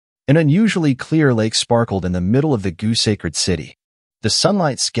An unusually clear lake sparkled in the middle of the goo-sacred city. The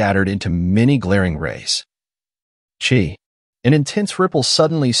sunlight scattered into many glaring rays. Chi. An intense ripple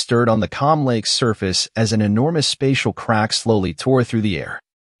suddenly stirred on the calm lake's surface as an enormous spatial crack slowly tore through the air.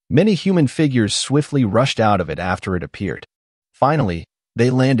 Many human figures swiftly rushed out of it after it appeared. Finally, they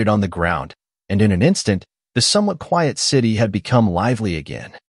landed on the ground, and in an instant, the somewhat quiet city had become lively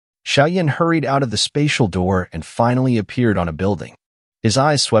again. Xiaoyan hurried out of the spatial door and finally appeared on a building. His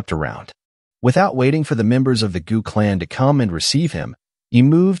eyes swept around. Without waiting for the members of the Gu clan to come and receive him, he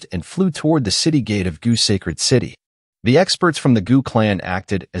moved and flew toward the city gate of Gu's sacred city. The experts from the Gu clan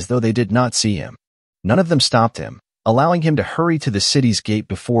acted as though they did not see him. None of them stopped him, allowing him to hurry to the city's gate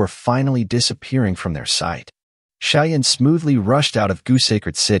before finally disappearing from their sight. Xiaoyan smoothly rushed out of Gu's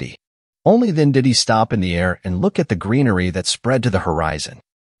sacred city. Only then did he stop in the air and look at the greenery that spread to the horizon.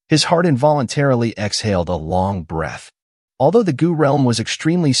 His heart involuntarily exhaled a long breath. Although the Gu realm was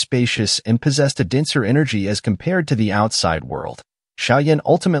extremely spacious and possessed a denser energy as compared to the outside world, Xiaoyan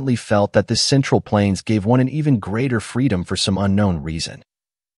ultimately felt that the central plains gave one an even greater freedom for some unknown reason.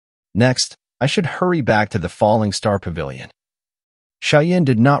 Next, I should hurry back to the Falling Star Pavilion. Xiaoyan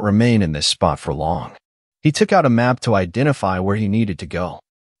did not remain in this spot for long. He took out a map to identify where he needed to go.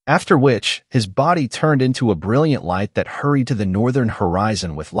 After which, his body turned into a brilliant light that hurried to the northern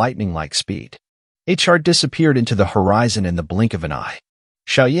horizon with lightning-like speed. A chart disappeared into the horizon in the blink of an eye.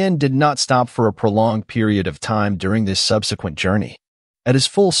 Xiaoyan did not stop for a prolonged period of time during this subsequent journey. At his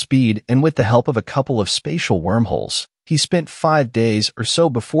full speed and with the help of a couple of spatial wormholes, he spent 5 days or so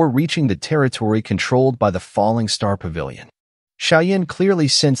before reaching the territory controlled by the Falling Star Pavilion. Xiaoyan clearly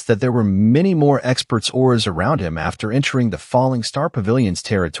sensed that there were many more experts' auras around him after entering the Falling Star Pavilion's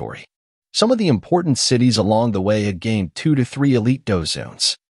territory. Some of the important cities along the way had gained 2 to 3 elite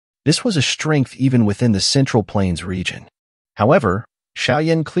zones. This was a strength even within the Central Plains region. However,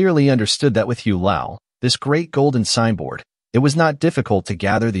 Xiaoyan clearly understood that with Yu Lao, this great golden signboard, it was not difficult to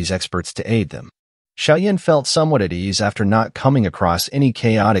gather these experts to aid them. Xiaoyan felt somewhat at ease after not coming across any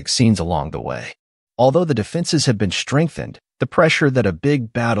chaotic scenes along the way. Although the defenses had been strengthened, the pressure that a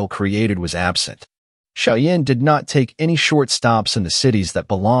big battle created was absent. Xiaoyan did not take any short stops in the cities that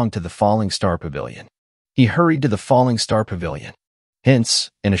belonged to the Falling Star Pavilion. He hurried to the Falling Star Pavilion. Hence,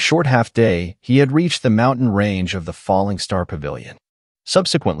 in a short half-day, he had reached the mountain range of the Falling Star Pavilion.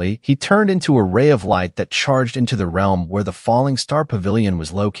 Subsequently, he turned into a ray of light that charged into the realm where the Falling Star Pavilion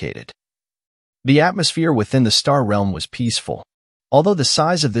was located. The atmosphere within the Star Realm was peaceful. Although the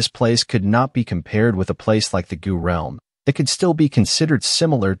size of this place could not be compared with a place like the Gu realm, it could still be considered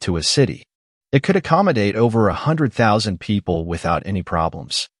similar to a city. It could accommodate over 100,000 people without any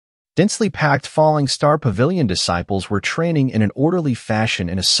problems. Densely packed Falling Star Pavilion disciples were training in an orderly fashion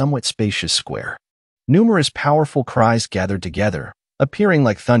in a somewhat spacious square. Numerous powerful cries gathered together, appearing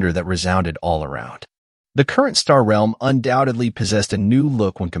like thunder that resounded all around. The current Star Realm undoubtedly possessed a new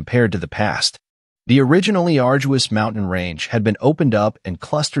look when compared to the past. The originally arduous mountain range had been opened up and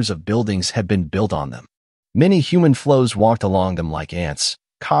clusters of buildings had been built on them. Many human flows walked along them like ants,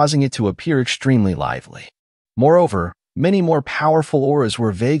 causing it to appear extremely lively. Moreover, many more powerful auras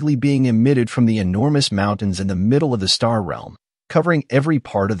were vaguely being emitted from the enormous mountains in the middle of the Star Realm, covering every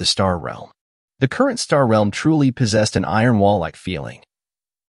part of the Star Realm. The current Star Realm truly possessed an iron wall-like feeling.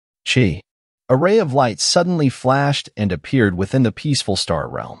 Chi. A ray of light suddenly flashed and appeared within the peaceful Star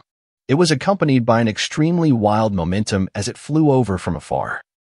Realm. It was accompanied by an extremely wild momentum as it flew over from afar.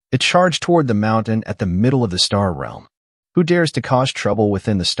 It charged toward the mountain at the middle of the Star Realm. Who dares to cause trouble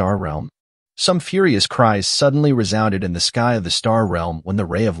within the Star Realm? Some furious cries suddenly resounded in the sky of the Star Realm when the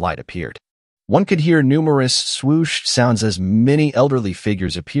ray of light appeared. One could hear numerous swoosh sounds as many elderly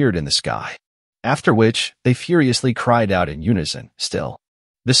figures appeared in the sky. After which, they furiously cried out in unison, still.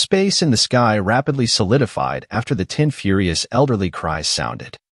 The space in the sky rapidly solidified after the 10 furious elderly cries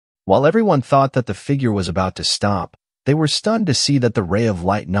sounded. While everyone thought that the figure was about to stop, they were stunned to see that the ray of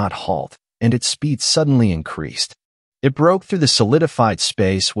light not halt, and its speed suddenly increased. It broke through the solidified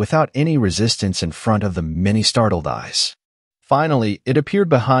space without any resistance in front of the many startled eyes. Finally, it appeared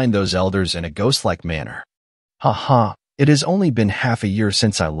behind those elders in a ghost-like manner. Ha ha, it has only been half a year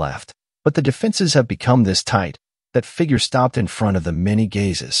since I left, but the defenses have become this tight. That figure stopped in front of the many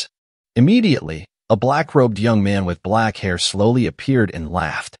gazes. Immediately, a black-robed young man with black hair slowly appeared and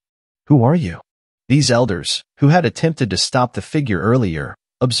laughed. Who are you? These elders, who had attempted to stop the figure earlier,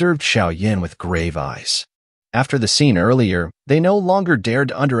 observed Xiaoyan with grave eyes. After the scene earlier, they no longer dared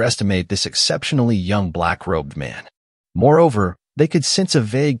to underestimate this exceptionally young black-robed man. Moreover, they could sense a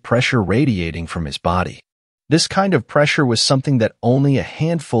vague pressure radiating from his body. This kind of pressure was something that only a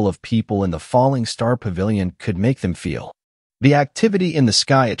handful of people in the Falling Star Pavilion could make them feel. The activity in the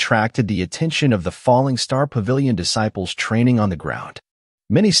sky attracted the attention of the Falling Star Pavilion disciples training on the ground.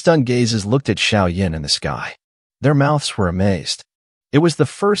 Many stunned gazes looked at Xiaoyan in the sky. Their mouths were amazed. It was the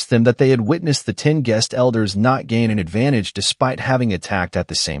first time that they had witnessed the 10 guest elders not gain an advantage despite having attacked at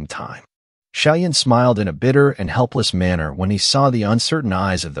the same time. Xiaoyan smiled in a bitter and helpless manner when he saw the uncertain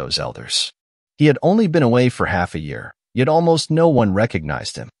eyes of those elders. He had only been away for half a year, yet almost no one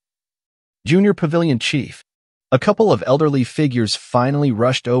recognized him. Junior Pavilion Chief. A couple of elderly figures finally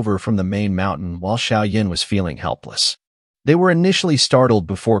rushed over from the main mountain while Xiaoyan was feeling helpless. They were initially startled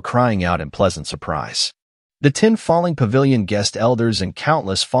before crying out in pleasant surprise. The 10 Falling Pavilion guest elders and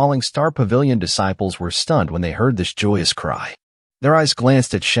countless Falling Star Pavilion disciples were stunned when they heard this joyous cry. Their eyes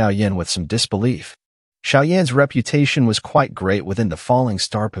glanced at Xiaoyan with some disbelief. Xiaoyan's reputation was quite great within the Falling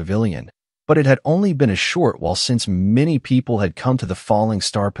Star Pavilion, but it had only been a short while since many people had come to the Falling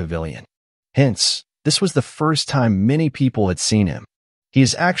Star Pavilion. Hence, this was the first time many people had seen him. He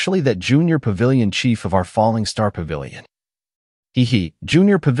is actually that Junior Pavilion Chief of our Falling Star Pavilion.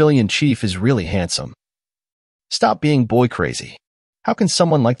 Junior Pavilion Chief is really handsome. Stop being boy crazy. How can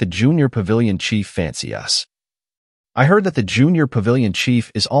someone like the Junior Pavilion Chief fancy us? I heard that the Junior Pavilion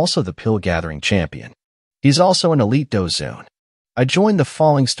Chief is also the pill gathering champion. He's also an elite dozone. I joined the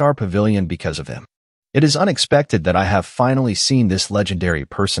Falling Star Pavilion because of him. It is unexpected that I have finally seen this legendary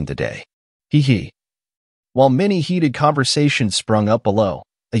person today. While many heated conversations sprung up below,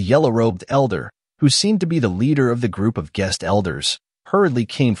 a yellow-robed elder, who seemed to be the leader of the group of guest elders, hurriedly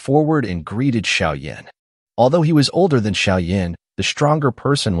came forward and greeted Xiaoyan. Although he was older than Xiaoyan, the stronger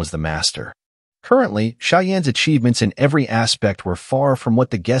person was the master. Currently, Xiaoyan's achievements in every aspect were far from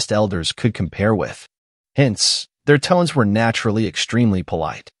what the guest elders could compare with. Hence, their tones were naturally extremely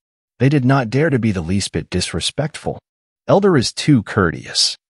polite. They did not dare to be the least bit disrespectful. Elder is too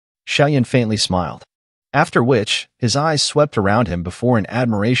courteous. Xiaoyan faintly smiled. After which, his eyes swept around him before an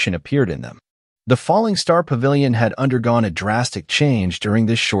admiration appeared in them. The Falling Star Pavilion had undergone a drastic change during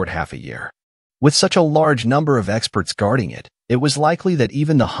this short half a year. With such a large number of experts guarding it, it was likely that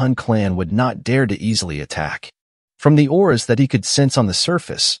even the Hun clan would not dare to easily attack. From the auras that he could sense on the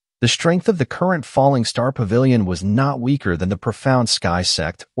surface, the strength of the current Falling Star Pavilion was not weaker than the Profound Sky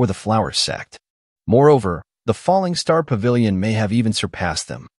Sect or the Flower Sect. Moreover, the Falling Star Pavilion may have even surpassed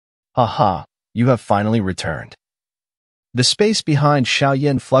them. You have finally returned. The space behind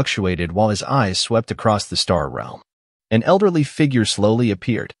Xiaoyan fluctuated while his eyes swept across the star realm. An elderly figure slowly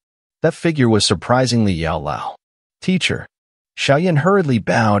appeared. That figure was surprisingly Yao Lao. Teacher. Xiaoyan hurriedly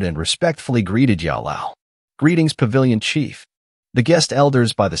bowed and respectfully greeted Yao Lao. Greetings, Pavilion Chief. The guest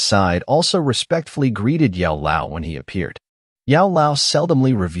elders by the side also respectfully greeted Yao Lao when he appeared. Yao Lao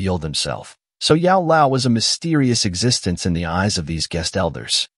seldomly revealed himself, so Yao Lao was a mysterious existence in the eyes of these guest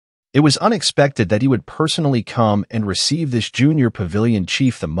elders. It was unexpected that he would personally come and receive this Junior Pavilion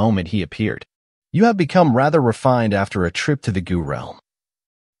Chief the moment he appeared. You have become rather refined after a trip to the Gu realm.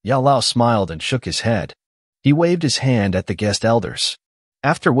 Yao Lao smiled and shook his head. He waved his hand at the guest elders.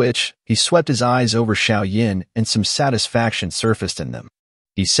 After which, he swept his eyes over Xiaoyan and some satisfaction surfaced in them.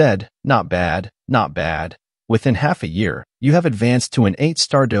 He said, not bad, not bad. Within half a year, you have advanced to an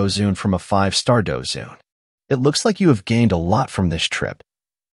 8-star dozone from a 5-star dozone. It looks like you have gained a lot from this trip.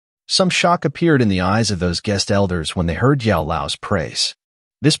 Some shock appeared in the eyes of those guest elders when they heard Yao Lao's praise.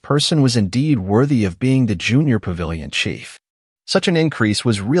 This person was indeed worthy of being the Junior Pavilion Chief. Such an increase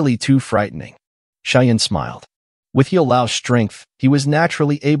was really too frightening. Xiaoyan smiled. With Yao Lao's strength, he was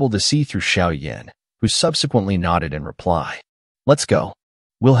naturally able to see through Xiaoyan, who subsequently nodded in reply. Let's go.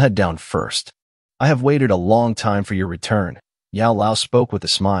 We'll head down first. I have waited a long time for your return. Yao Lao spoke with a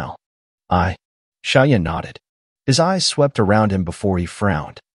smile. Xiaoyan nodded. His eyes swept around him before he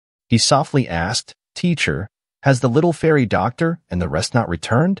frowned. He softly asked, Teacher, has the little fairy doctor and the rest not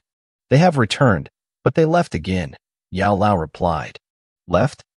returned? They have returned, but they left again. Yao Lao replied.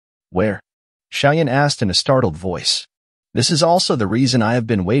 Left? Where? Xiaoyan asked in a startled voice. This is also the reason I have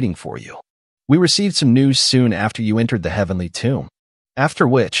been waiting for you. We received some news soon after you entered the heavenly tomb. After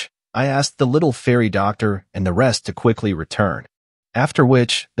which, I asked the little fairy doctor and the rest to quickly return. After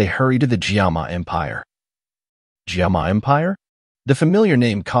which, they hurried to the Jiama Empire. Jiama Empire? The familiar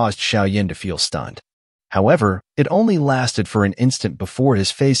name caused Xiaoyan to feel stunned. However, it only lasted for an instant before his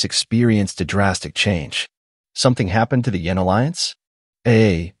face experienced a drastic change. Something happened to the Yen Alliance?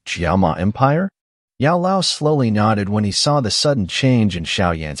 Jiama Empire? Yao Lao slowly nodded when he saw the sudden change in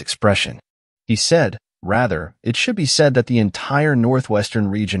Xiaoyan's expression. He said, rather, it should be said that the entire northwestern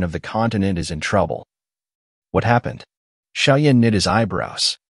region of the continent is in trouble. What happened? Xiaoyan knit his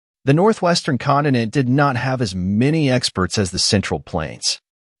eyebrows. The northwestern continent did not have as many experts as the central plains.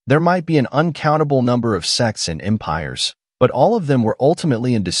 There might be an uncountable number of sects and empires, but all of them were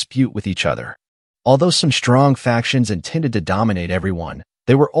ultimately in dispute with each other. Although some strong factions intended to dominate everyone,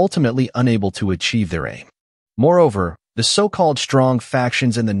 they were ultimately unable to achieve their aim. Moreover, the so-called strong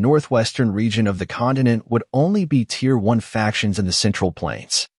factions in the northwestern region of the continent would only be Tier 1 factions in the Central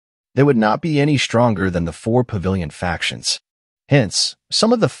Plains. They would not be any stronger than the 4 Pavilion factions. Hence,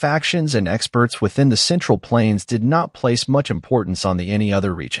 some of the factions and experts within the Central Plains did not place much importance on any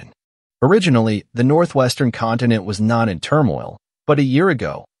other region. Originally, the northwestern continent was not in turmoil, but a year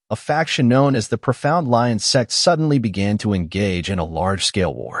ago, a faction known as the Profound Lion sect suddenly began to engage in a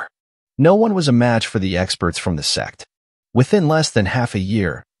large-scale war. No one was a match for the experts from the sect. Within less than half a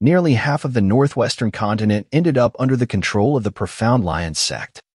year, nearly half of the northwestern continent ended up under the control of the Profound Lion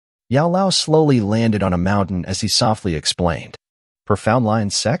sect. Yao Lao slowly landed on a mountain as he softly explained. Profound Lion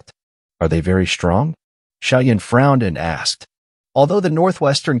sect? Are they very strong? Xiaoyan frowned and asked. Although the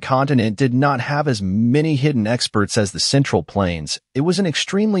northwestern continent did not have as many hidden experts as the Central Plains, it was an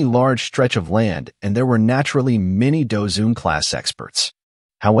extremely large stretch of land, and there were naturally many Dozun-class experts.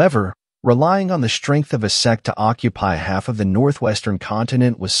 However, relying on the strength of a sect to occupy half of the northwestern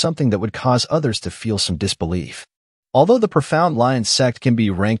continent was something that would cause others to feel some disbelief. Although the Profound Lion sect can be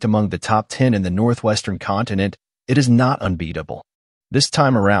ranked among the top 10 in the northwestern continent, it is not unbeatable. This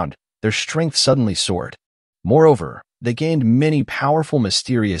time around, their strength suddenly soared. Moreover, they gained many powerful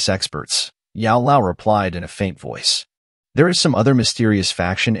mysterious experts, Yao Lao replied in a faint voice. There is some other mysterious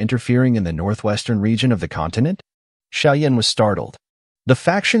faction interfering in the northwestern region of the continent? Xiaoyan was startled. The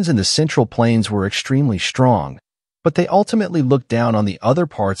factions in the Central Plains were extremely strong, but they ultimately looked down on the other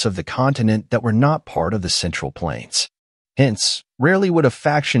parts of the continent that were not part of the Central Plains. Hence, rarely would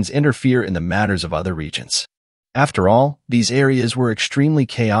factions interfere in the matters of other regions. After all, these areas were extremely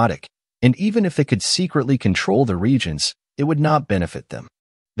chaotic, and even if they could secretly control the regions, it would not benefit them.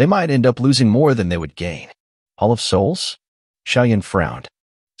 They might end up losing more than they would gain. Hall of Souls? Xiaoyan frowned.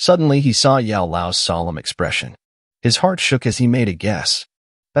 Suddenly, he saw Yao Lao's solemn expression. His heart shook as he made a guess.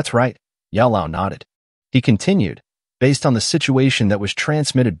 That's right, Yao Lao nodded. He continued, based on the situation that was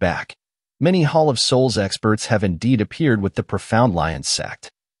transmitted back, many Hall of Souls experts have indeed appeared with the Profound Lion sect.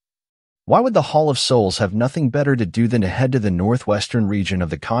 Why would the Hall of Souls have nothing better to do than to head to the northwestern region of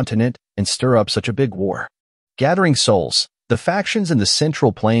the continent and stir up such a big war? Gathering souls, the factions in the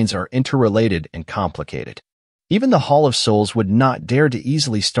Central Plains are interrelated and complicated. Even the Hall of Souls would not dare to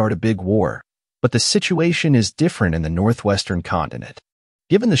easily start a big war, but the situation is different in the northwestern continent.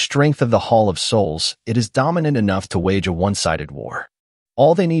 Given the strength of the Hall of Souls, it is dominant enough to wage a one-sided war.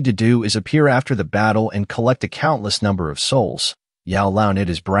 All they need to do is appear after the battle and collect a countless number of souls. Yao Lao knit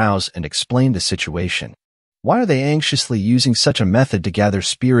his brows and explained the situation. Why are they anxiously using such a method to gather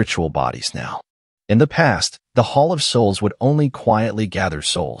spiritual bodies now? In the past, the Hall of Souls would only quietly gather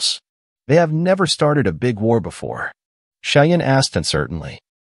souls. They have never started a big war before. Xiaoyan asked uncertainly.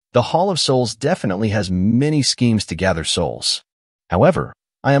 The Hall of Souls definitely has many schemes to gather souls. However,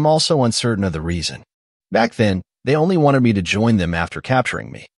 I am also uncertain of the reason. Back then, they only wanted me to join them after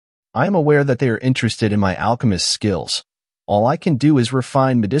capturing me. I am aware that they are interested in my alchemist skills. All I can do is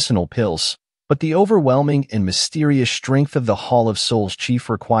refine medicinal pills, but the overwhelming and mysterious strength of the Hall of Souls chief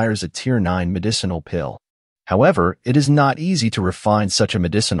requires a Tier 9 medicinal pill. However, it is not easy to refine such a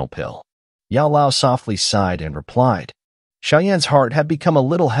medicinal pill. Yao Lao softly sighed and replied. Xiaoyan's heart had become a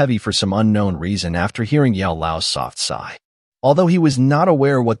little heavy for some unknown reason after hearing Yao Lao's soft sigh. Although he was not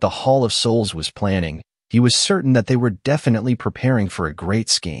aware what the Hall of Souls was planning, he was certain that they were definitely preparing for a great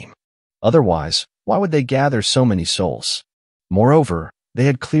scheme. Otherwise, why would they gather so many souls? Moreover, they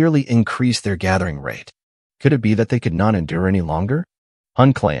had clearly increased their gathering rate. Could it be that they could not endure any longer?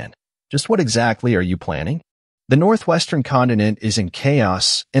 Hun Clan, just what exactly are you planning? The northwestern continent is in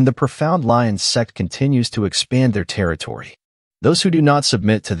chaos, and the Profound Lion sect continues to expand their territory. Those who do not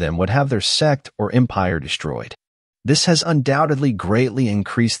submit to them would have their sect or empire destroyed. This has undoubtedly greatly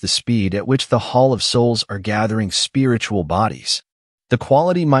increased the speed at which the Hall of Souls are gathering spiritual bodies. The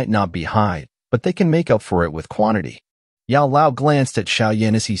quality might not be high, but they can make up for it with quantity. Yao Lao glanced at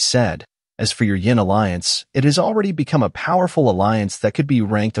Xiaoyan as he said, as for your Yin alliance, it has already become a powerful alliance that could be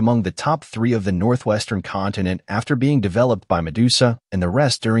ranked among the top 3 of the northwestern continent after being developed by Medusa and the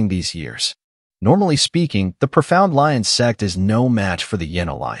rest during these years. Normally speaking, the Profound Lion sect is no match for the Yin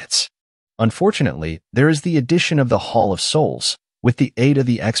alliance. Unfortunately, there is the addition of the Hall of Souls. With the aid of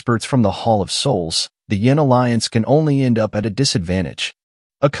the experts from the Hall of Souls, the Yin alliance can only end up at a disadvantage.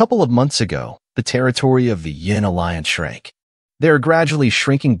 A couple of months ago, the territory of the Yin alliance shrank. They are gradually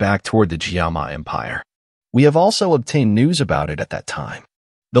shrinking back toward the Jiama Empire. We have also obtained news about it at that time.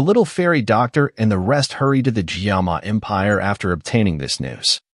 The little fairy doctor and the rest hurried to the Jiama Empire after obtaining this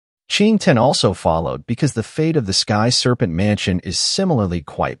news. Qingten also followed because the fate of the Sky Serpent Mansion is similarly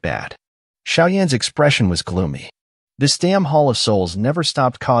quite bad. Xiaoyan's expression was gloomy. This damn Hall of Souls never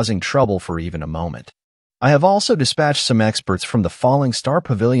stopped causing trouble for even a moment. I have also dispatched some experts from the Falling Star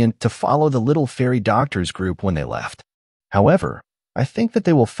Pavilion to follow the little fairy doctors group when they left. However, I think that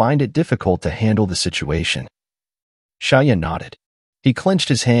they will find it difficult to handle the situation. Xiaoyan nodded. He clenched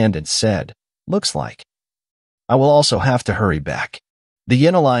his hand and said, "Looks like I will also have to hurry back." The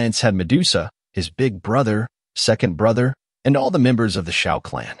Yin Alliance had Medusa, his big brother, second brother, and all the members of the Shao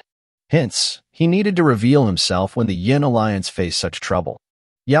clan. Hence, he needed to reveal himself when the Yin Alliance faced such trouble.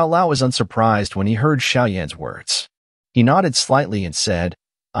 Yao Lao was unsurprised when he heard Xiaoyan's words. He nodded slightly and said,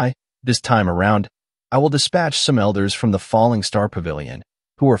 This time around, I will dispatch some elders from the Falling Star Pavilion,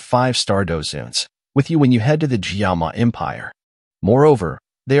 who are 5-star dozuns, with you when you head to the Jiama Empire. Moreover,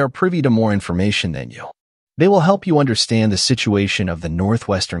 they are privy to more information than you. They will help you understand the situation of the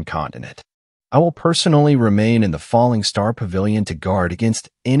northwestern continent. I will personally remain in the Falling Star Pavilion to guard against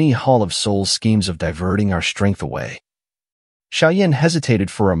any Hall of Souls schemes of diverting our strength away. Xiaoyan hesitated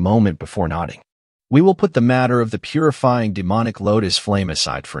for a moment before nodding. We will put the matter of the purifying demonic lotus flame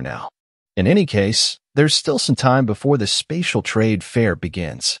aside for now. In any case, there's still some time before the spatial trade fair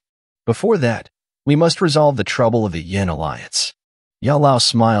begins. Before that, we must resolve the trouble of the Yin Alliance. Yao Lao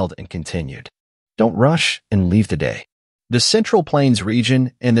smiled and continued. Don't rush and leave today. The Central Plains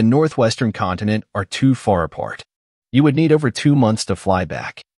region and the northwestern continent are too far apart. You would need over 2 months to fly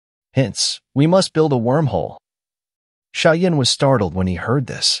back. Hence, we must build a wormhole. Xiaoyan was startled when he heard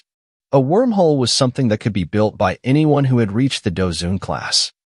this. A wormhole was something that could be built by anyone who had reached the Dozun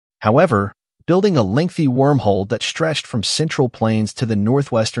class. However, building a lengthy wormhole that stretched from Central Plains to the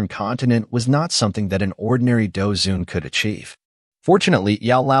northwestern continent was not something that an ordinary Dozun could achieve. Fortunately,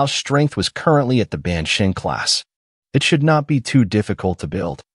 Yao Lao's strength was currently at the Banshin class. It should not be too difficult to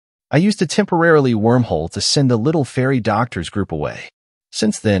build. I used a temporarily wormhole to send the little fairy doctors group away.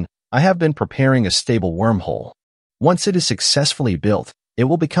 Since then, I have been preparing a stable wormhole. Once it is successfully built, it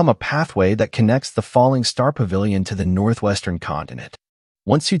will become a pathway that connects the Falling Star Pavilion to the northwestern continent.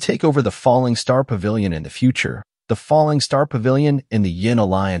 Once you take over the Falling Star Pavilion in the future, the Falling Star Pavilion and the Yin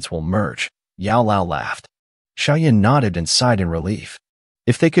Alliance will merge. Yao Lao laughed. Xiaoyan nodded and sighed in relief.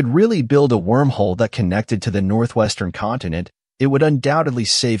 If they could really build a wormhole that connected to the northwestern continent, it would undoubtedly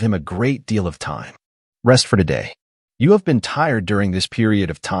save him a great deal of time. Rest for today. You have been tired during this period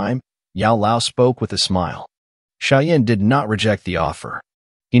of time, Yao Lao spoke with a smile. Xiaoyan did not reject the offer.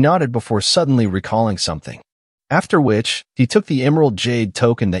 He nodded before suddenly recalling something. After which, he took the emerald jade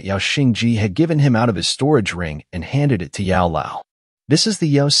token that Yao Xingji had given him out of his storage ring and handed it to Yao Lao. This is the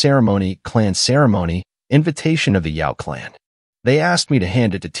Yao ceremony, clan ceremony, invitation of the Yao clan. They asked me to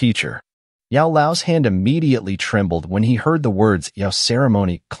hand it to teacher. Yao Lao's hand immediately trembled when he heard the words Yao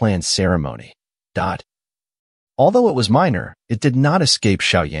ceremony, clan ceremony. Although it was minor, it did not escape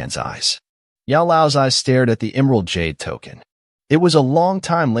Xiaoyan's eyes. Yao Lao's eyes stared at the emerald jade token. It was a long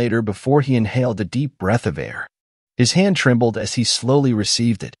time later before he inhaled a deep breath of air. His hand trembled as he slowly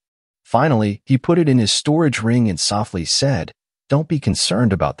received it. Finally, he put it in his storage ring and softly said, Don't be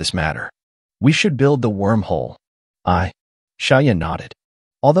concerned about this matter. We should build the wormhole. Xiaoyan nodded.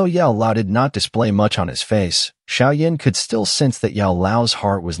 Although Yao Lao did not display much on his face, Xiaoyan could still sense that Yao Lao's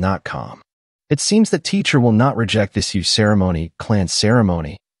heart was not calm. It seems that teacher will not reject this Yu ceremony, clan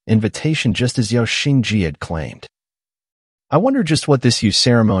ceremony, invitation just as Yao Xingji had claimed. I wonder just what this Yu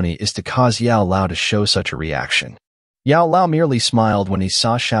ceremony is to cause Yao Lao to show such a reaction. Yao Lao merely smiled when he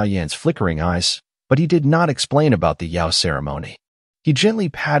saw Xiaoyan's flickering eyes, but he did not explain about the Yao ceremony. He gently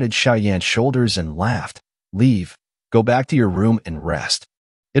patted Xiaoyan's shoulders and laughed. Leave, go back to your room and rest.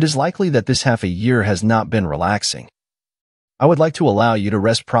 It is likely that this half a year has not been relaxing. I would like to allow you to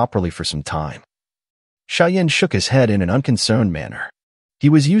rest properly for some time. Xiaoyan shook his head in an unconcerned manner. He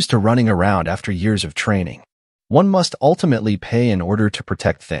was used to running around after years of training. One must ultimately pay in order to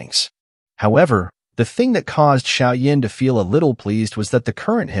protect things. However, the thing that caused Xiaoyan to feel a little pleased was that the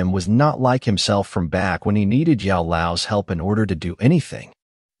current him was not like himself from back when he needed Yao Lao's help in order to do anything.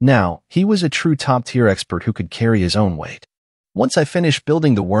 Now, he was a true top-tier expert who could carry his own weight. Once I finish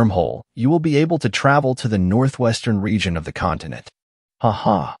building the wormhole, you will be able to travel to the northwestern region of the continent.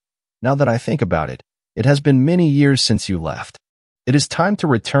 Now that I think about it, it has been many years since you left. It is time to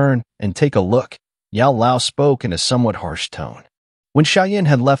return and take a look. Yao Lao spoke in a somewhat harsh tone. When Xiaoyan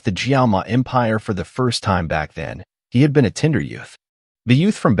had left the Jiama Empire for the first time back then, he had been a tender youth. The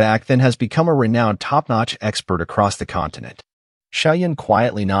youth from back then has become a renowned top-notch expert across the continent. Xiaoyan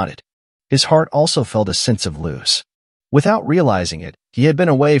quietly nodded. His heart also felt a sense of loss. Without realizing it, he had been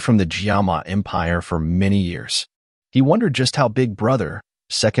away from the Jiama Empire for many years. He wondered just how Big Brother,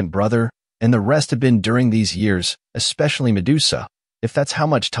 second brother, and the rest had been during these years, especially Medusa. If that's how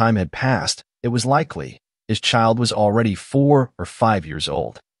much time had passed, it was likely his child was already 4 or 5 years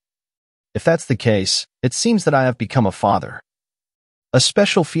old. If that's the case, it seems that I have become a father. A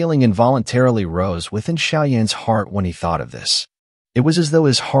special feeling involuntarily rose within Xiaoyan's heart when he thought of this. It was as though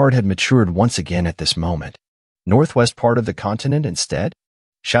his heart had matured once again at this moment. Northwest part of the continent instead?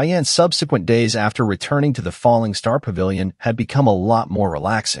 Xiaoyan's subsequent days after returning to the Falling Star Pavilion had become a lot more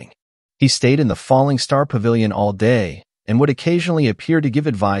relaxing. He stayed in the Falling Star Pavilion all day and would occasionally appear to give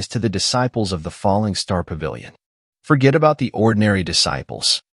advice to the disciples of the Falling Star Pavilion. Forget about the ordinary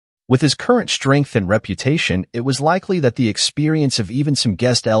disciples. With his current strength and reputation, it was likely that the experience of even some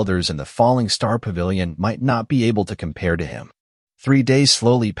guest elders in the Falling Star Pavilion might not be able to compare to him. 3 days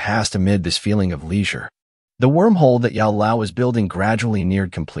slowly passed amid this feeling of leisure. The wormhole that Yao Lao was building gradually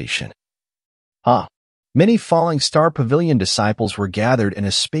neared completion. Many Falling Star Pavilion disciples were gathered in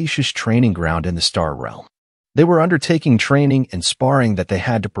a spacious training ground in the Star Realm. They were undertaking training and sparring that they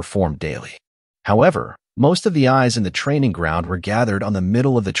had to perform daily. However, most of the eyes in the training ground were gathered on the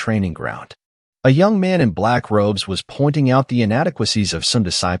middle of the training ground. A young man in black robes was pointing out the inadequacies of some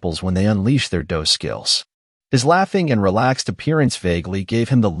disciples when they unleashed their Do skills. His laughing and relaxed appearance vaguely gave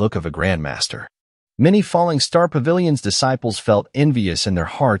him the look of a grandmaster. Many Falling Star Pavilion's disciples felt envious in their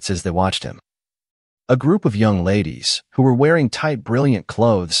hearts as they watched him. A group of young ladies, who were wearing tight, brilliant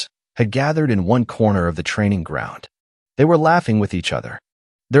clothes, had gathered in one corner of the training ground. They were laughing with each other.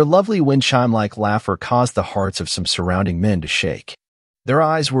 Their lovely wind chime-like laughter caused the hearts of some surrounding men to shake. Their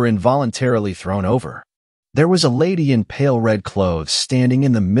eyes were involuntarily thrown over. There was a lady in pale red clothes standing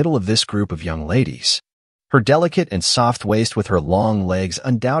in the middle of this group of young ladies. Her delicate and soft waist with her long legs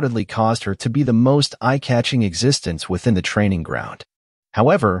undoubtedly caused her to be the most eye-catching existence within the training ground.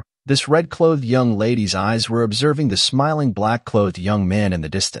 However, this red-clothed young lady's eyes were observing the smiling black-clothed young man in the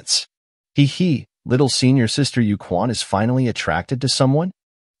distance. Little senior sister Yu Quan is finally attracted to someone?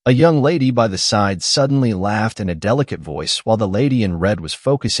 A young lady by the side suddenly laughed in a delicate voice while the lady in red was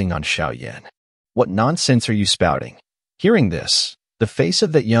focusing on Xiaoyan. What nonsense are you spouting? Hearing this, the face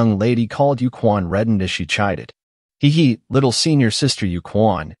of that young lady called Yu Quan reddened as she chided. Little senior sister Yu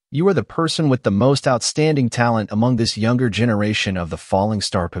Quan, you are the person with the most outstanding talent among this younger generation of the Falling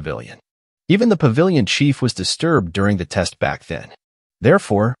Star Pavilion. Even the pavilion chief was disturbed during the test back then.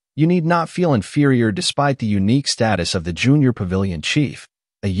 Therefore, you need not feel inferior despite the unique status of the junior pavilion chief.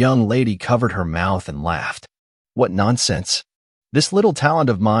 A young lady covered her mouth and laughed. What nonsense. This little talent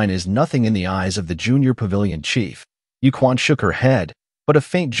of mine is nothing in the eyes of the junior pavilion chief. Yu Quan shook her head, but a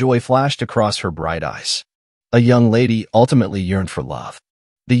faint joy flashed across her bright eyes. A young lady ultimately yearned for love.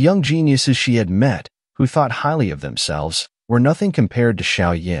 The young geniuses she had met, who thought highly of themselves, were nothing compared to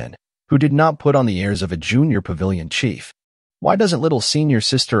Xiaoyan, who did not put on the airs of a junior pavilion chief. Why doesn't little senior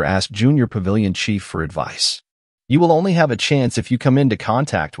sister ask junior pavilion chief for advice? You will only have a chance if you come into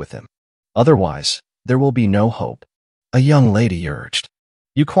contact with him. Otherwise, there will be no hope. A young lady urged.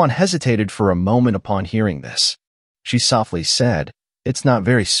 Yu Quan hesitated for a moment upon hearing this. She softly said, "It's not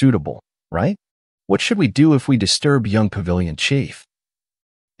very suitable, right? What should we do if we disturb young pavilion chief?"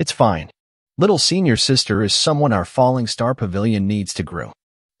 "It's fine. Little senior sister is someone our Falling Star Pavilion needs to groom.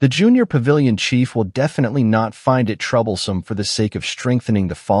 The junior pavilion chief will definitely not find it troublesome for the sake of strengthening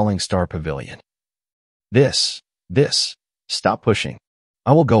the Falling Star Pavilion. Stop pushing.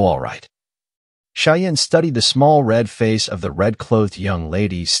 I will go all right." Xiaoyan studied the small red face of the red-clothed young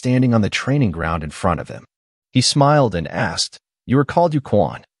lady standing on the training ground in front of him. He smiled and asked, "You are called Yu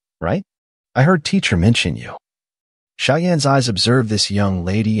Quan, right? I heard teacher mention you." Xiaoyan's eyes observed this young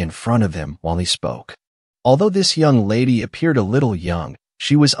lady in front of him while he spoke. Although this young lady appeared a little young,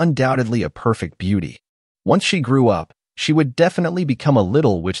 she was undoubtedly a perfect beauty. Once she grew up, she would definitely become a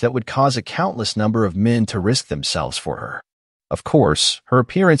little witch that would cause a countless number of men to risk themselves for her. Of course, her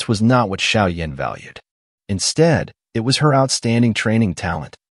appearance was not what Xiaoyan valued. Instead, it was her outstanding training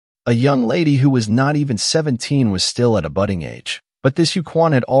talent. A young lady who was not even 17 was still at a budding age, but this Yu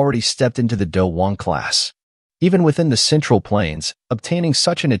Quan had already stepped into the Do Wang class. Even within the Central Plains, obtaining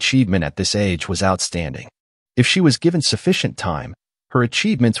such an achievement at this age was outstanding. If she was given sufficient time, her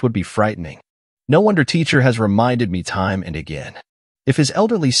achievements would be frightening. No wonder teacher has reminded me time and again. If his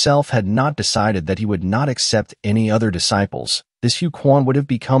elderly self had not decided that he would not accept any other disciples, this Yu Quan would have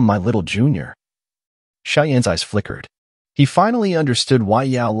become my little junior. Xiaoyan's eyes flickered. He finally understood why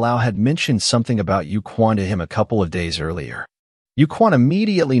Yao Lao had mentioned something about Yu Quan to him a couple of days earlier. Yu Quan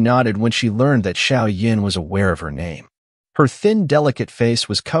immediately nodded when she learned that Xiaoyan was aware of her name. Her thin, delicate face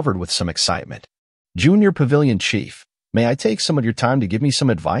was covered with some excitement. "Junior Pavilion Chief, may I take some of your time to give me some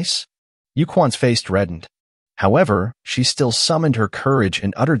advice?" Yu Quan's face reddened. However, she still summoned her courage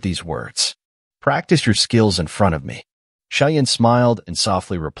and uttered these words. "Practice your skills in front of me." Xiaoyan smiled and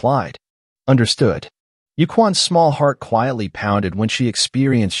softly replied, "Understood." Yuquan's small heart quietly pounded when she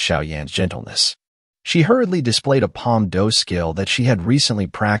experienced Xiaoyan's gentleness. She hurriedly displayed a palm do skill that she had recently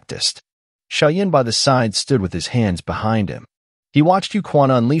practiced. Xiaoyan by the side stood with his hands behind him. He watched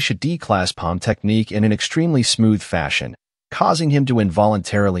Yuquan unleash a D-class palm technique in an extremely smooth fashion, causing him to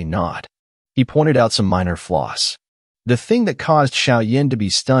involuntarily nod. He pointed out some minor flaws. The thing that caused Xiaoyan to be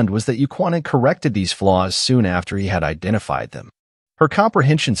stunned was that Yuquan had corrected these flaws soon after he had identified them. Her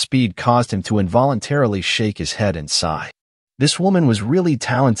comprehension speed caused him to involuntarily shake his head and sigh. This woman was really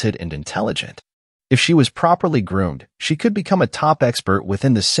talented and intelligent. If she was properly groomed, she could become a top expert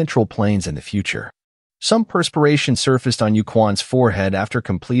within the Central Plains in the future. Some perspiration surfaced on Yuquan's forehead after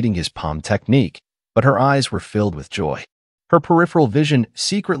completing his palm technique, but her eyes were filled with joy. Her peripheral vision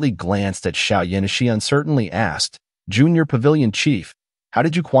secretly glanced at Xiaoyan as she uncertainly asked, "Junior Pavilion Chief, how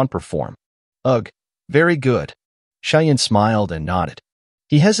did Yuquan perform?" "Ugh, very good." Xiaoyan smiled and nodded.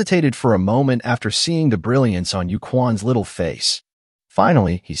 He hesitated for a moment after seeing the brilliance on Yuquan's little face.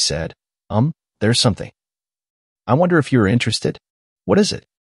 Finally, he said, "There's something. I wonder if you're interested." "What is it?"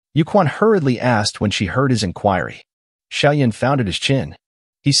 Yuquan hurriedly asked when she heard his inquiry. Xiaoyan founded his chin.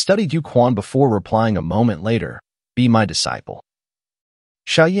 He studied Yuquan before replying a moment later, "Be my disciple."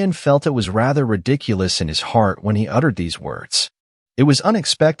 Xiaoyan felt it was rather ridiculous in his heart when he uttered these words. It was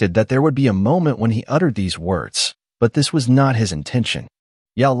unexpected that there would be a moment when he uttered these words, but this was not his intention.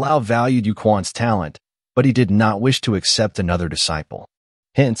 Yao Lao valued Yuquan's talent, but he did not wish to accept another disciple.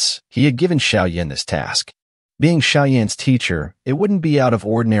 Hence, he had given Xiaoyan this task. Being Xiaoyan's teacher, it wouldn't be out of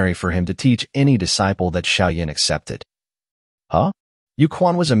ordinary for him to teach any disciple that Xiaoyan accepted. "Huh?"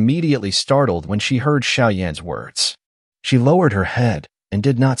 Yuquan was immediately startled when she heard Xiaoyan's words. She lowered her head and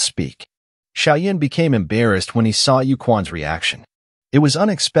did not speak. Xiaoyan became embarrassed when he saw Yuquan's reaction. It was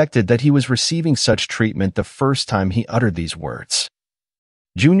unexpected that he was receiving such treatment the first time he uttered these words.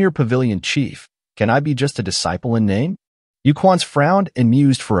 "Junior Pavilion Chief, can I be just a disciple in name?" Yuquan frowned and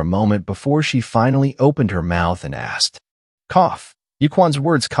mused for a moment before she finally opened her mouth and asked. Cough. Yuquan's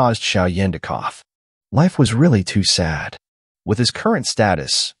words caused Xiaoyan to cough. Life was really too sad. With his current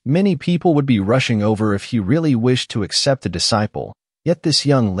status, many people would be rushing over if he really wished to accept a disciple, yet this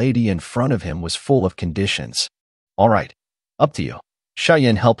young lady in front of him was full of conditions. "All right, up to you."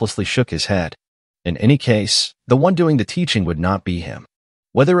 Xiaoyan helplessly shook his head. In any case, the one doing the teaching would not be him.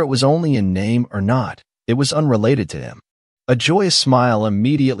 Whether it was only in name or not, it was unrelated to him. A joyous smile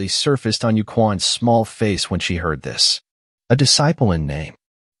immediately surfaced on Yuquan's small face when she heard this. A disciple in name.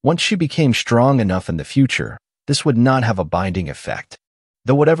 Once she became strong enough in the future, this would not have a binding effect,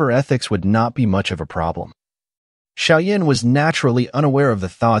 though whatever ethics would not be much of a problem. Xiaoyan was naturally unaware of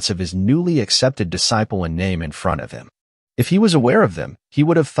the thoughts of his newly accepted disciple in name in front of him. If he was aware of them, he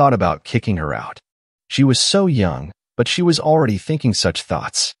would have thought about kicking her out. She was so young, but she was already thinking such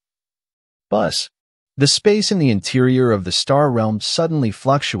thoughts. Buzz. The space in the interior of the star realm suddenly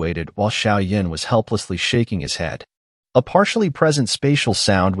fluctuated while Xiaoyan was helplessly shaking his head. A partially present spatial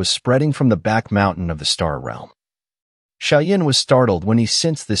sound was spreading from the back mountain of the star realm. Xiaoyan was startled when he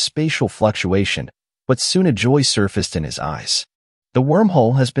sensed this spatial fluctuation, but soon a joy surfaced in his eyes. The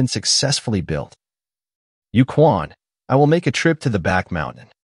wormhole has been successfully built. Yuquan, I will make a trip to the back mountain.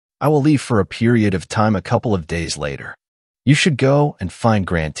 I will leave for a period of time a couple of days later. You should go and find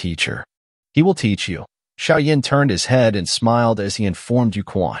Grand Teacher. He will teach you. Xiaoyan turned his head and smiled as he informed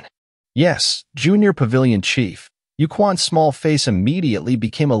Yuquan. Yes, Junior Pavilion Chief. Yuquan's small face immediately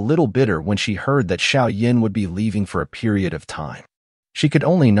became a little bitter when she heard that Xiaoyan would be leaving for a period of time. She could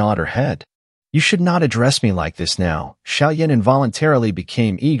only nod her head. You should not address me like this now. Xiaoyan involuntarily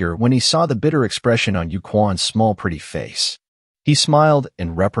became eager when he saw the bitter expression on Yuquan's small pretty face. He smiled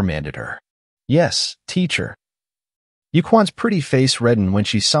and reprimanded her. Yes, teacher. Yuquan's pretty face reddened when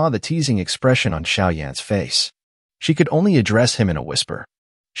she saw the teasing expression on Xiaoyan's face. She could only address him in a whisper.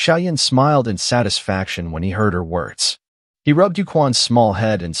 Xiaoyan smiled in satisfaction when he heard her words. He rubbed Yuquan's small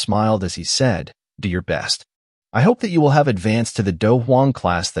head and smiled as he said, Do your best. I hope that you will have advanced to the Do Huang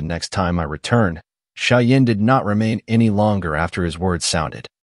class the next time I return. Xiaoyan did not remain any longer after his words sounded.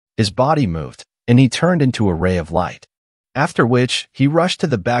 His body moved, and he turned into a ray of light. After which, he rushed to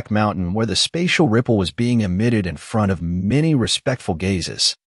the back mountain where the spatial ripple was being emitted in front of many respectful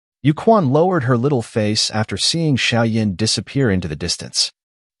gazes. Yuquan lowered her little face after seeing Xiaoyan disappear into the distance.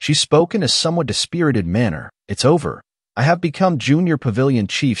 She spoke in a somewhat dispirited manner. It's over. I have become Junior Pavilion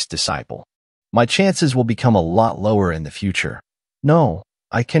Chief's disciple. My chances will become a lot lower in the future. No,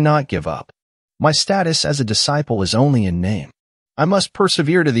 I cannot give up. My status as a disciple is only in name. I must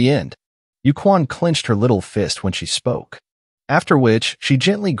persevere to the end. Yuquan clenched her little fist when she spoke, after which she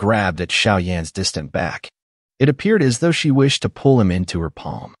gently grabbed at Xiaoyan's distant back. It appeared as though she wished to pull him into her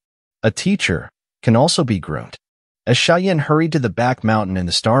palm. A teacher can also be groomed. As Xiaoyan hurried to the back mountain in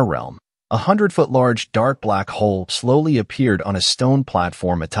the Star Realm, 100-foot-large dark black hole slowly appeared on a stone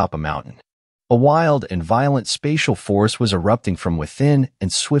platform atop a mountain. A wild and violent spatial force was erupting from within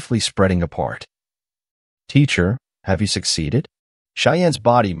and swiftly spreading apart. Teacher, have you succeeded? Xiaoyan's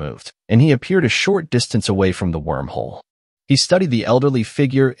body moved, and he appeared a short distance away from the wormhole. He studied the elderly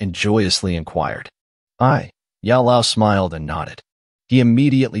figure and joyously inquired. Yao Lao smiled and nodded. He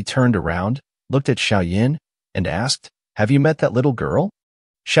immediately turned around, looked at Xiaoyan, and asked, have you met that little girl?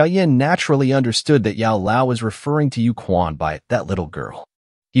 Xiaoyan naturally understood that Yao Lao was referring to Yuquan by that little girl.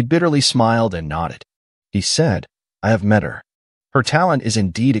 He bitterly smiled and nodded. He said, I have met her. Her talent is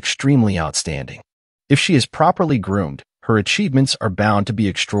indeed extremely outstanding. If she is properly groomed, her achievements are bound to be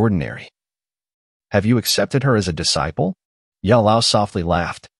extraordinary. Have you accepted her as a disciple? Yao Lao softly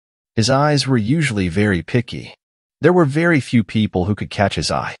laughed. His eyes were usually very picky. There were very few people who could catch his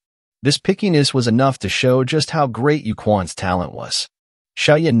eye. This pickiness was enough to show just how great Yuquan's talent was.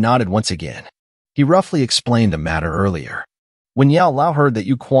 Xiaoyan nodded once again. He roughly explained the matter earlier. When Yao Lao heard that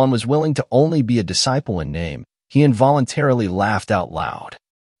Yuquan was willing to only be a disciple in name, he involuntarily laughed out loud.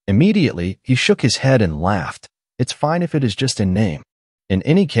 Immediately, he shook his head and laughed. It's fine if it is just in name. In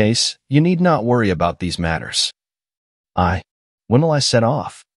any case, you need not worry about these matters. When will I set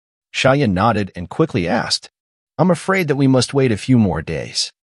off? Xiaoyan nodded and quickly asked. I'm afraid that we must wait a few more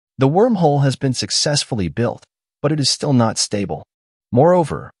days. The wormhole has been successfully built, but it is still not stable.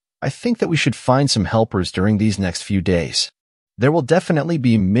 Moreover, I think that we should find some helpers during these next few days. There will definitely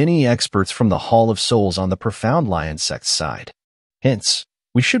be many experts from the Hall of Souls on the Profound Lion sect's side. Hence,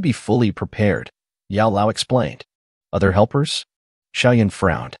 we should be fully prepared, Yao Lao explained. Other helpers? Xiaoyan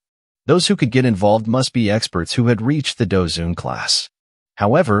frowned. Those who could get involved must be experts who had reached the Dozun class.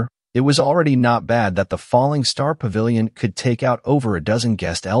 However, it was already not bad that the Falling Star Pavilion could take out over a dozen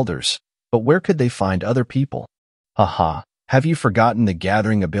guest elders, but where could they find other people? Have you forgotten the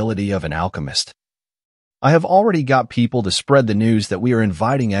gathering ability of an alchemist? I have already got people to spread the news that we are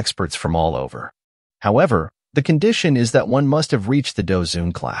inviting experts from all over. However, the condition is that one must have reached the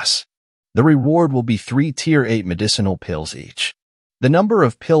Dozun class. The reward will be 3 Tier 8 medicinal pills each. The number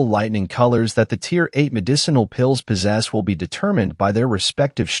of pill lightning colors that the Tier 8 medicinal pills possess will be determined by their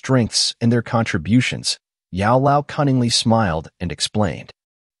respective strengths and their contributions. Yao Lao cunningly smiled and explained.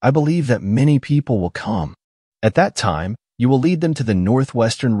 I believe that many people will come. At that time, you will lead them to the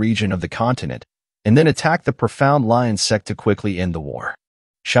northwestern region of the continent, and then attack the Profound Lion sect to quickly end the war.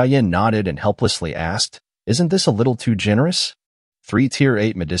 Xiaoyan nodded and helplessly asked, Isn't this a little too generous? 3 Tier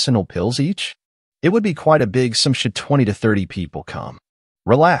 8 medicinal pills each? It would be quite a big sum should 20 to 30 people come.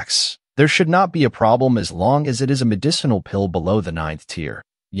 Relax. There should not be a problem as long as it is a medicinal pill below the 9th tier.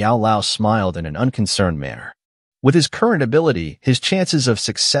 Yao Lao smiled in an unconcerned manner. With his current ability, his chances of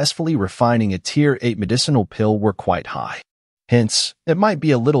successfully refining a Tier 8 medicinal pill were quite high. Hence, it might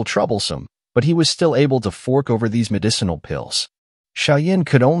be a little troublesome, but he was still able to fork over these medicinal pills. Xiaoyan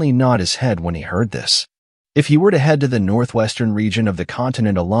could only nod his head when he heard this. If he were to head to the northwestern region of the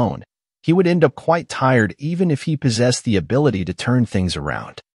continent alone, he would end up quite tired even if he possessed the ability to turn things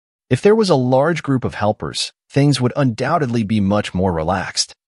around. If there was a large group of helpers, things would undoubtedly be much more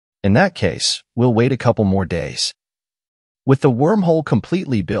relaxed. In that case, we'll wait a couple more days. With the wormhole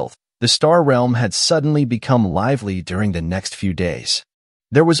completely built, the Star Realm had suddenly become lively during the next few days.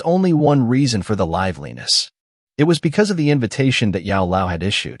 There was only one reason for the liveliness. It was because of the invitation that Yao Lao had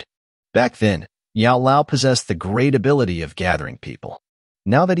issued. Back then, Yao Lao possessed the great ability of gathering people.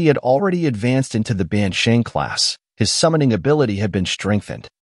 Now that he had already advanced into the Bansheng class, his summoning ability had been strengthened.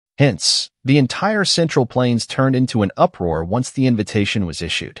 Hence, the entire Central Plains turned into an uproar once the invitation was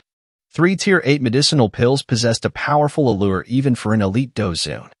issued. 3 Tier 8 medicinal pills possessed a powerful allure even for an elite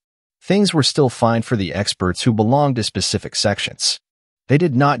Dozun. Things were still fine for the experts who belonged to specific sections. They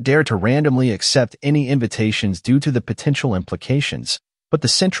did not dare to randomly accept any invitations due to the potential implications, but the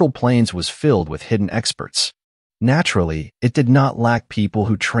Central Plains was filled with hidden experts. Naturally, it did not lack people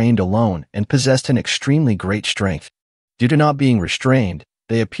who trained alone and possessed an extremely great strength. Due to not being restrained,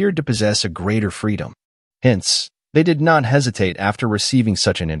 they appeared to possess a greater freedom. Hence, they did not hesitate after receiving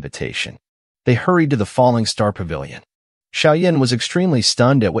such an invitation. They hurried to the Falling Star Pavilion. Xiaoyan was extremely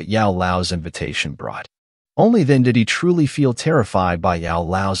stunned at what Yao Lao's invitation brought. Only then did he truly feel terrified by Yao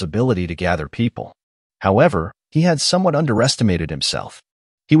Lao's ability to gather people. However, he had somewhat underestimated himself.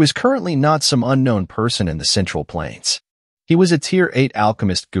 He was currently not some unknown person in the Central Plains. He was a Tier 8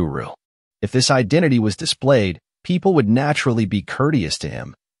 alchemist guru. If this identity was displayed, people would naturally be courteous to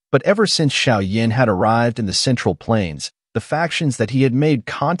him, But ever since Xiao Yin had arrived in the Central Plains, the factions that he had made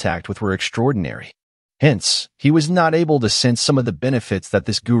contact with were extraordinary. Hence, he was not able to sense some of the benefits that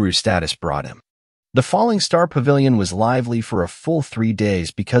this guru status brought him. The Falling Star Pavilion was lively for a full 3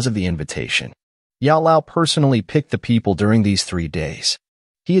 days because of the invitation. Yao Lao personally picked the people during these 3 days.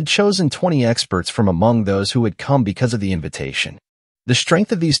 He had chosen 20 experts from among those who had come because of the invitation. The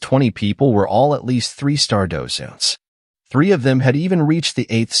strength of these 20 people were all at least 3-star Dozuns. 3 of them had even reached the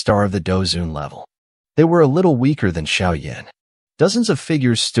 8th star of the Dozun level. They were a little weaker than Xiao Yin. Dozens of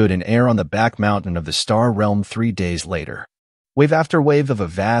figures stood in air on the back mountain of the Star Realm 3 days later. Wave after wave of a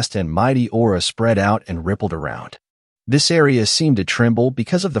vast and mighty aura spread out and rippled around. This area seemed to tremble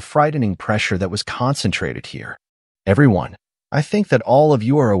because of the frightening pressure that was concentrated here. Everyone, I think that all of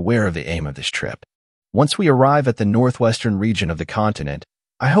you are aware of the aim of this trip. Once we arrive at the northwestern region of the continent,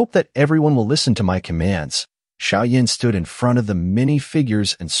 I hope that everyone will listen to my commands. Xiao Yin stood in front of the many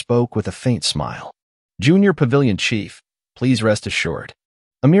figures and spoke with a faint smile. Junior Pavilion Chief, please rest assured.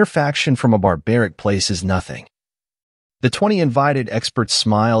 A mere faction from a barbaric place is nothing. The 20 invited experts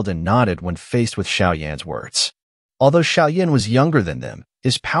smiled and nodded when faced with Xiao Yan's words. Although Xiao Yin was younger than them,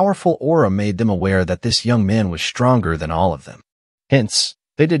 his powerful aura made them aware that this young man was stronger than all of them. Hence,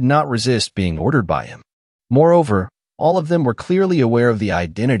 they did not resist being ordered by him. Moreover, all of them were clearly aware of the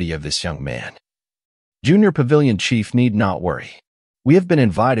identity of this young man. Junior Pavilion Chief need not worry. We have been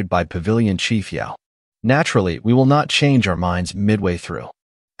invited by Pavilion Chief Yao. Naturally, we will not change our minds midway through.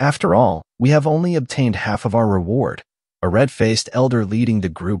 After all, we have only obtained half of our reward. A red-faced elder leading the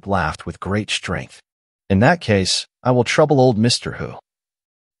group laughed with great strength. In that case, I will trouble old Mr. Hu.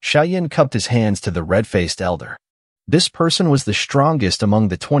 Xiao Yin cupped his hands to the red-faced elder. This person was the strongest among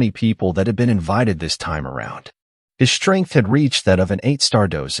the 20 people that had been invited this time around. His strength had reached that of an 8-star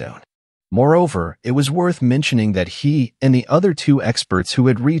Dozun. Moreover, it was worth mentioning that he and the other 2 experts who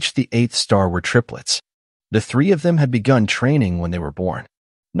had reached the 8th star were triplets. The 3 of them had begun training when they were born.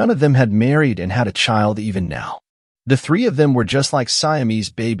 None of them had married and had a child even now. The 3 of them were just like Siamese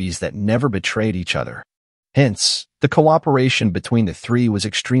babies that never betrayed each other. Hence, the cooperation between the 3 was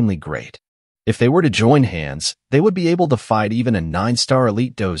extremely great. If they were to join hands, they would be able to fight even a 9-star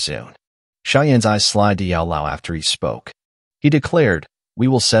elite Dozun. Xiao Yan's eyes slid to Yao Lao after he spoke. He declared, "We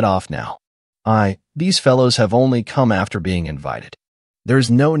will set off now. These fellows have only come after being invited. There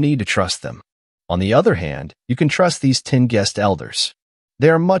is no need to trust them. On the other hand, you can trust these 10 guest elders. They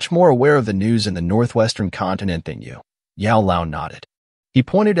are much more aware of the news in the northwestern continent than you." Yao Lao nodded. He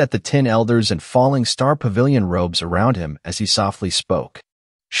pointed at the 10 elders and falling star pavilion robes around him as he softly spoke.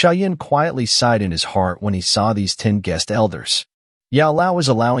 Xiao Yin quietly sighed in his heart when he saw these 10 guest elders. Yao Lao was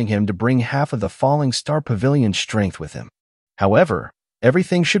allowing him to bring half of the falling star pavilion strength with him. However,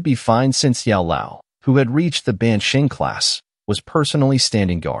 everything should be fine since Yao Lao, who had reached the Bansheng class, was personally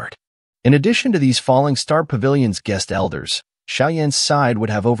standing guard. In addition to these falling star pavilion's guest elders, Xiao Yan's side would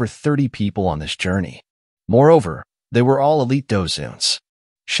have over 30 people on this journey. Moreover, they were all elite Dozuns.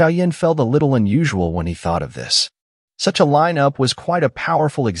 Xiao Yan felt a little unusual when he thought of this. Such a lineup was quite a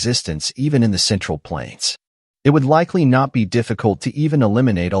powerful existence even in the Central Plains. It would likely not be difficult to even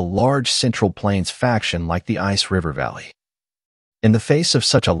eliminate a large Central Plains faction like the Ice River Valley. In the face of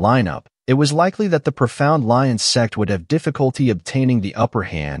such a lineup, it was likely that the Profound Lion sect would have difficulty obtaining the upper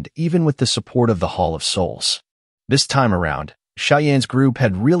hand even with the support of the Hall of Souls. This time around, Xiao Yan's group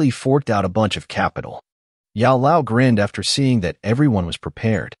had really forked out a bunch of capital. Yao Lao grinned after seeing that everyone was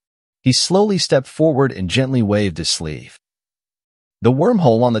prepared. He slowly stepped forward and gently waved his sleeve. The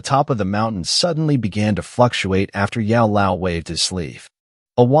wormhole on the top of the mountain suddenly began to fluctuate after Yao Lao waved his sleeve.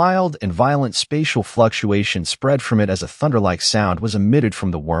 A wild and violent spatial fluctuation spread from it as a thunder-like sound was emitted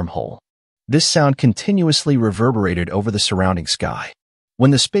from the wormhole. This sound continuously reverberated over the surrounding sky.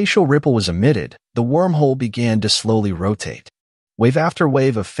 When the spatial ripple was emitted, the wormhole began to slowly rotate. Wave after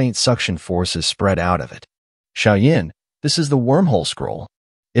wave of faint suction forces spread out of it. "Xiao Yin, this is the wormhole scroll.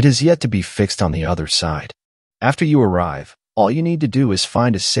 It is yet to be fixed on the other side. After you arrive, all you need to do is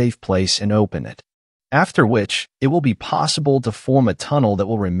find a safe place and open it. After which, it will be possible to form a tunnel that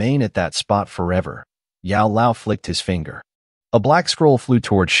will remain at that spot forever." Yao Lao flicked his finger. A black scroll flew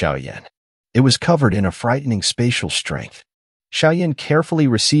towards Xiao Yan. It was covered in a frightening spatial strength. Xiao Yan carefully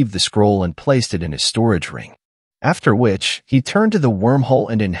received the scroll and placed it in his storage ring. After which, he turned to the wormhole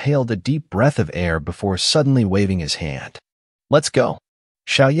and inhaled a deep breath of air before suddenly waving his hand. "Let's go."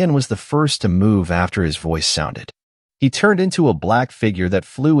 Xiao Yan was the first to move after his voice sounded. He turned into a black figure that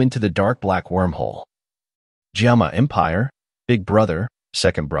flew into the dark black wormhole. "Jiama Empire, Big Brother,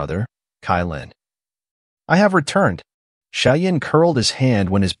 Second Brother, Kai Lin. I have returned." Xiao Yan curled his hand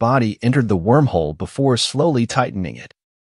when his body entered the wormhole before slowly tightening it.